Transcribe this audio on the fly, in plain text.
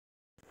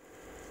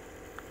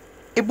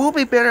It will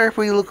be better if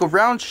we look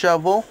around,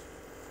 Shovel.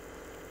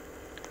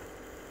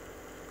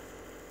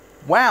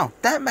 Wow,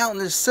 that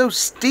mountain is so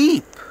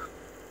steep.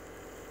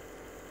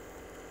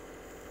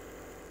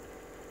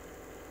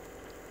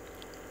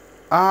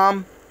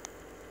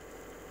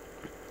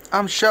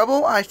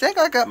 Shovel, I think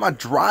I got my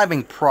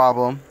driving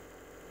problem.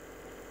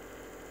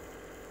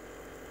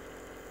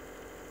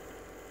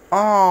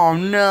 Oh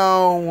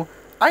no,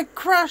 I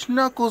crashed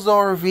Knuckles'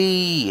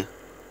 RV.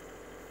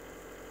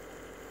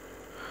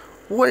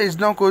 What is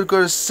Knuckles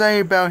going to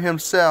say about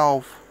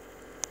himself?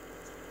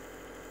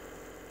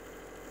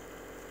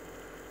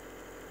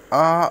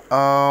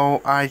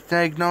 Uh-oh, I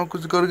think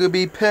Knuckles is going to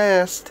be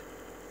pissed.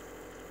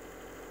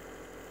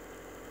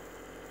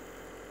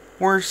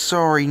 We're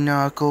sorry,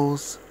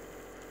 Knuckles.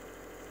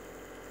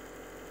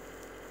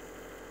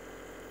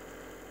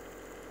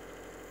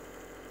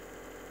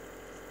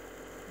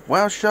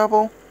 Well,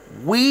 Shovel,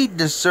 we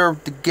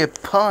deserve to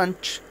get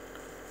punched.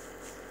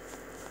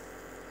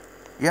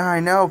 Yeah, I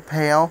know,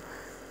 Pail.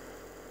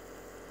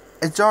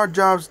 It's our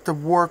jobs to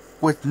work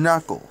with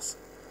Knuckles.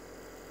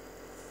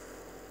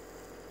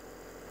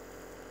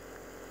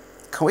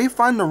 Can we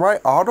find the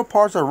right auto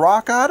parts at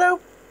Rock Auto?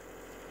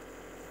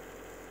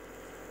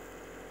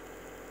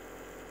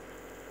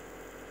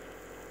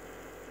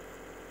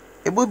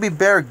 It would be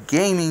better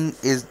Gaming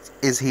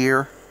is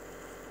here.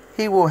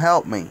 He will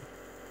help me.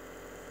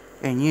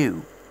 And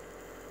you.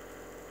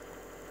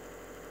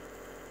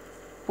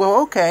 Well,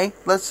 okay,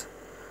 let's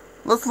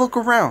look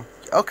around.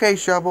 Okay,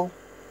 Shovel.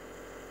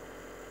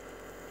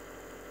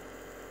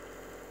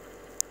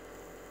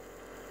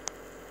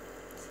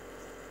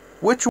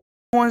 Which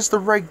one is the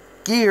right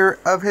gear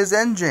of his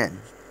engine?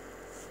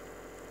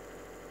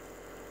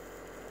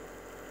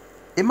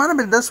 It might have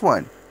been this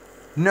one.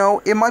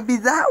 No, it might be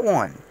that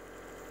one.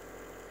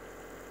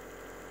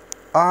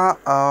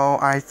 Uh-oh,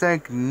 I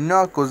think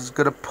Knuckles is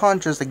gonna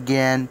punch us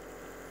again.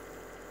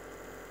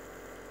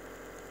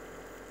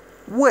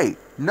 Wait,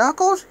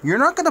 Knuckles? You're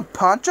not gonna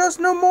punch us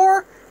no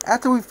more?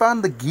 After we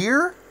found the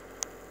gear?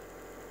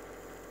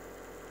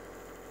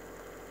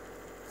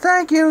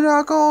 Thank you,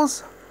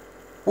 Knuckles.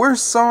 We're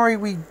sorry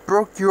we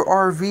broke your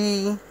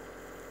RV.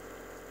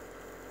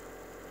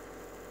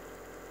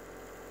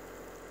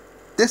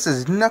 This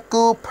is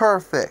Knuckle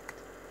perfect.